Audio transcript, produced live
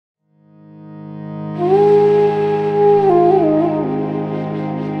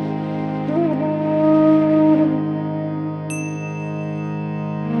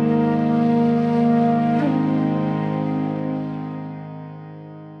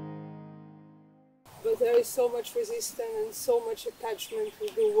but there is so much resistance and so much attachment to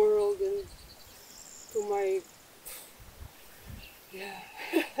the world and to my, yeah.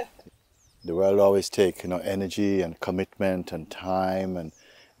 The world always take, energy and commitment and time and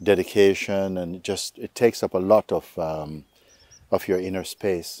dedication, and it takes up a lot of your inner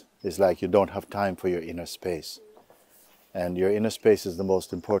space. It's like you don't have time for your inner space. And your inner space is the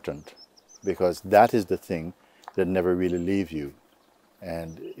most important, because that is the thing that never really leaves you.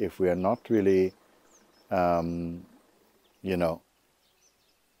 And if we are not really,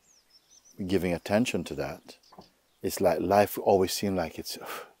 giving attention to that, it's like life always seems like it's,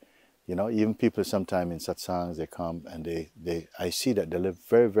 even people sometimes in satsangs, they come and I see that they live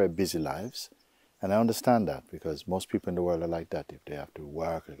very, very busy lives. And I understand that, because most people in the world are like that. If they have to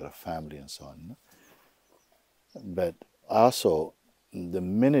work, they've got a family and so on. But also, the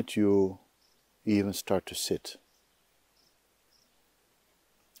minute you even start to sit,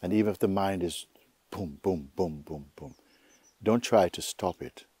 and even if the mind is boom, boom, boom, boom, boom, don't try to stop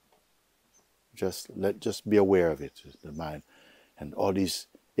it. Just be aware of it, the mind, and all these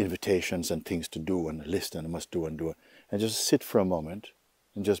invitations and things to do and a list and must do and do it. And just sit for a moment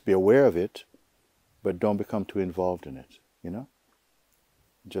and just be aware of it, but don't become too involved in it,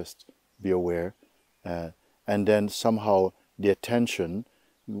 Just be aware. And then somehow the attention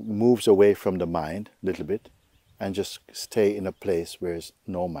moves away from the mind a little bit, and just stay in a place where there's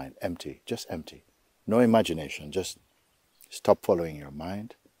no mind, empty, just empty. No imagination, just stop following your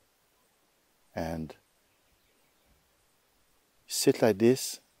mind. And sit like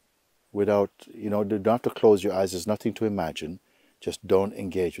this without, you don't have to close your eyes, there's nothing to imagine. Just don't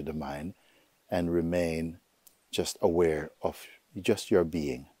engage with the mind and remain just aware of just your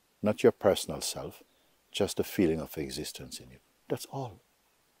being, not your personal self, just a feeling of existence in you. That's all.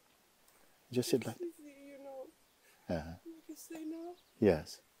 Just sit like that. Because they know.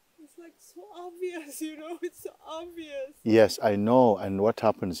 Yes. It's like so obvious, it's so obvious. Yes, I know. And what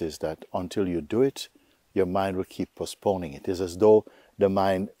happens is that until you do it, your mind will keep postponing it. It's as though the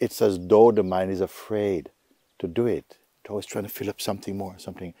mind is afraid to do it. It's always trying to fill up something more,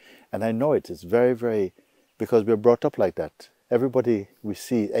 something. And I know it. It's very, very, because we're brought up like that. Everybody we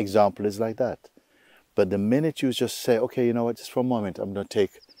see, example is like that. But the minute you just say, okay, you know what, just for a moment, I'm going to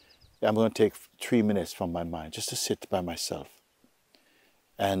take 3 minutes from my mind, just to sit by myself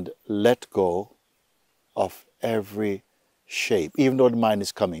and let go of every shape. Even though the mind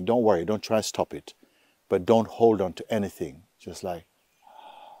is coming, don't worry, don't try to stop it. But don't hold on to anything. Just like,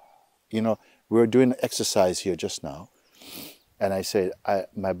 we were doing an exercise here just now, and I said,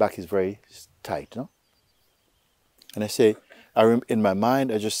 my back is very tight, And I say, in my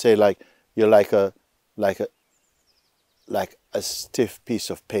mind, I just say, like, you're like a stiff piece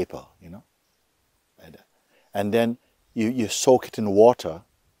of paper, Like that. And then you soak it in water,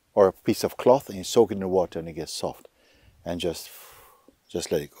 or a piece of cloth, and you soak it in the water and it gets soft. And just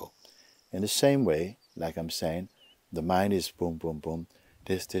let it go. In the same way, like I'm saying, the mind is boom, boom, boom.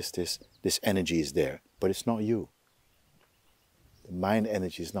 This energy is there, but it's not you. The mind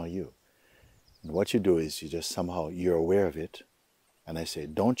energy is not you. And what you do is you're aware of it. And I say,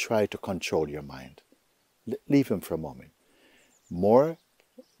 don't try to control your mind. Leave him for a moment. More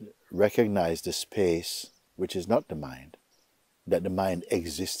recognize the space, which is not the mind, that the mind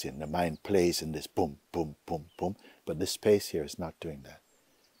exists in. The mind plays in this boom, boom, boom, boom. But the space here is not doing that.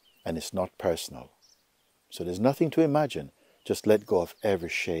 And it's not personal. So there's nothing to imagine. Just let go of every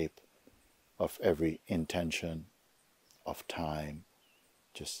shape, of every intention, of time.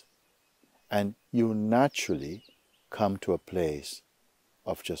 And you naturally come to a place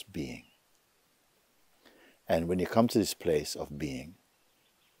of just being. And when you come to this place of being,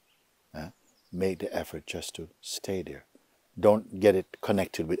 make the effort just to stay there. Don't get it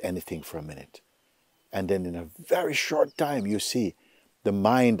connected with anything for a minute. And then in a very short time, you see the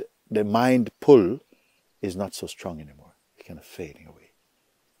mind pull is not so strong anymore. It's kind of fading away.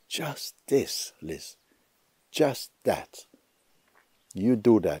 Just this, Liz. Just that. You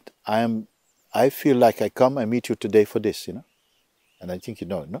do that. I feel like I meet you today for this, And I think you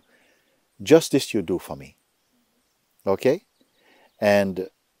know it, no? Just this you do for me. Okay? And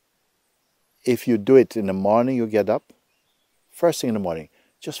if you do it in the morning, you get up, first thing in the morning,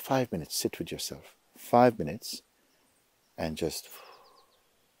 just 5 minutes, sit with yourself. 5 minutes, and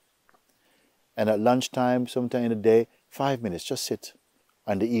and at lunchtime, sometime in the day, 5 minutes, just sit.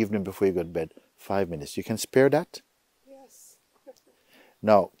 And the evening before you go to bed, 5 minutes. You can spare that? Yes.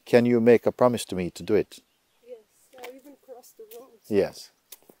 Now, can you make a promise to me to do it? Yes, I'll even cross the road. Yes,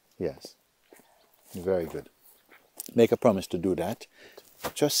 yes. Very good. Make a promise to do that.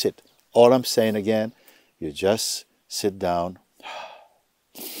 Just sit. All I'm saying again, you just sit down.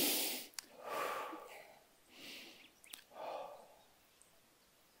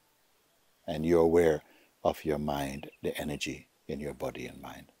 and you're aware of your mind, the energy in your body and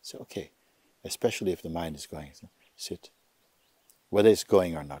mind. So, okay, especially if the mind is going, sit. Whether it's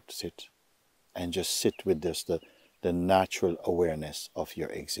going or not, sit. And just sit with this, the natural awareness of your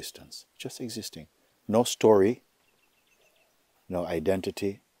existence. Just existing. No story, no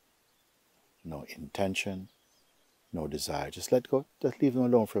identity, no intention, no desire. Just let go. Just leave them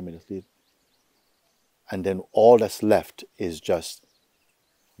alone for a minute. Leave. And then all that's left is just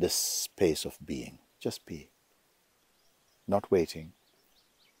the space of being. Just be. Not waiting.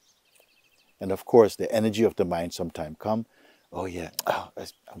 And of course, the energy of the mind sometimes come. Oh yeah,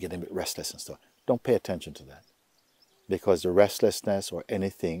 I'm getting a bit restless and stuff. Don't pay attention to that. Because the restlessness or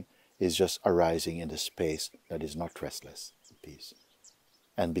anything is just arising in the space that is not restless. Peace.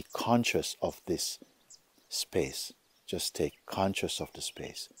 And be conscious of this space. Just take conscious of the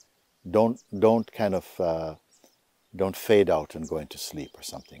space. Don't fade out and go into sleep or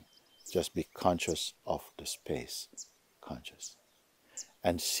something. Just be conscious of the space. Conscious.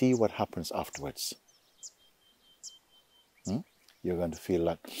 And see what happens afterwards. You're going to feel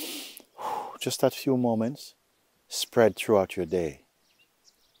like just that few moments spread throughout your day.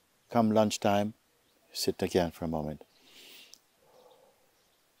 Come lunchtime, sit again for a moment.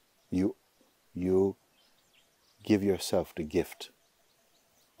 You give yourself the gift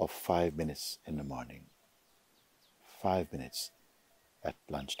of 5 minutes in the morning, 5 minutes at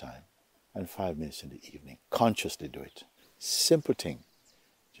lunchtime, and 5 minutes in the evening. Consciously do it. Simple thing.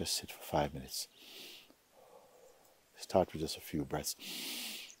 Just sit for 5 minutes. Start with just a few breaths.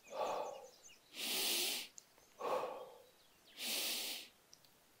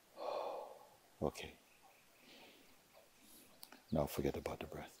 Okay. Now forget about the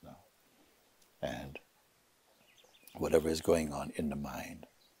breath now. And whatever is going on in the mind,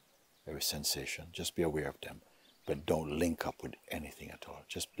 every sensation, just be aware of them. But don't link up with anything at all.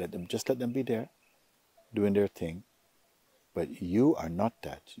 Just let them be there, doing their thing. But you are not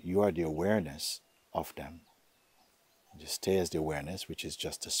that. You are the awareness of them. Just stay as the awareness, which is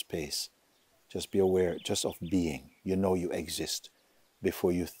just a space. Just be aware just of being. You know you exist.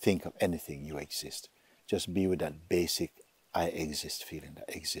 Before you think of anything, you exist. Just be with that basic I exist feeling,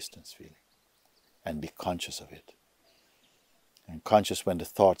 that existence feeling. And be conscious of it. And conscious when the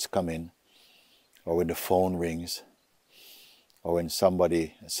thoughts come in, or when the phone rings, or when some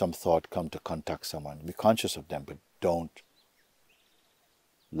thought come to contact someone. Be conscious of them, but don't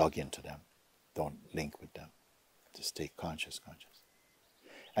log into them. Don't link with them. Just stay conscious.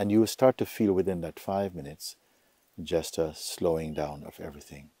 And you will start to feel within that 5 minutes just a slowing down of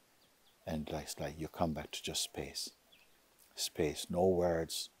everything. And it's like you come back to just space. Space, no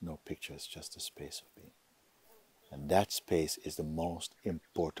words, no pictures, just a space of being. And that space is the most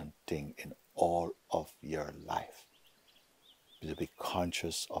important thing in all of your life. To be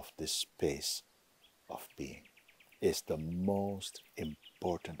conscious of this space of being is the most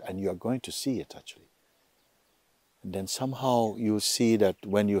important. And you are going to see it actually. And then somehow you see that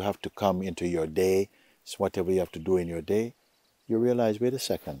when you have to come into your day, so whatever you have to do in your day, you realize, wait a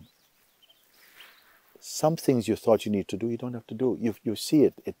second. Some things you thought you need to do, you don't have to do. You see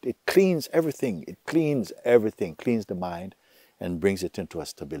it. It cleans everything. It cleans everything. Cleans the mind and brings it into a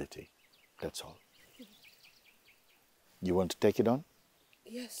stability. That's all. You want to take it on?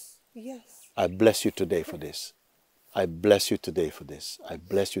 Yes. I bless you today for this. I bless you today for this. I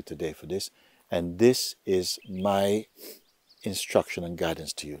bless you today for this. And this is my instruction and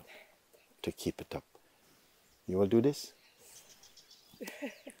guidance to you to keep it up. You will do this?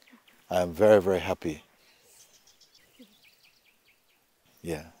 I am very, very happy.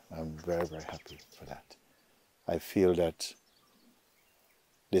 Yeah, I'm very, very happy for that. I feel that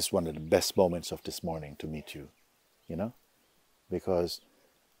this is one of the best moments of this morning to meet you, you know? Because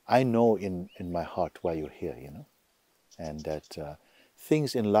I know in my heart why you're here, you know? And that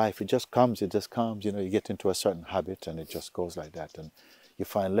things in life, it just comes, you know, you get into a certain habit and it just goes like that. And you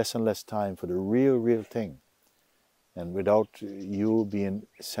find less and less time for the real thing. And without you being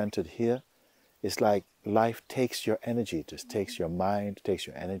centered here, it's like life takes your energy, just takes your mind, takes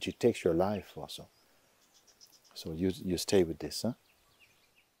your energy, takes your life also. So you stay with this, huh?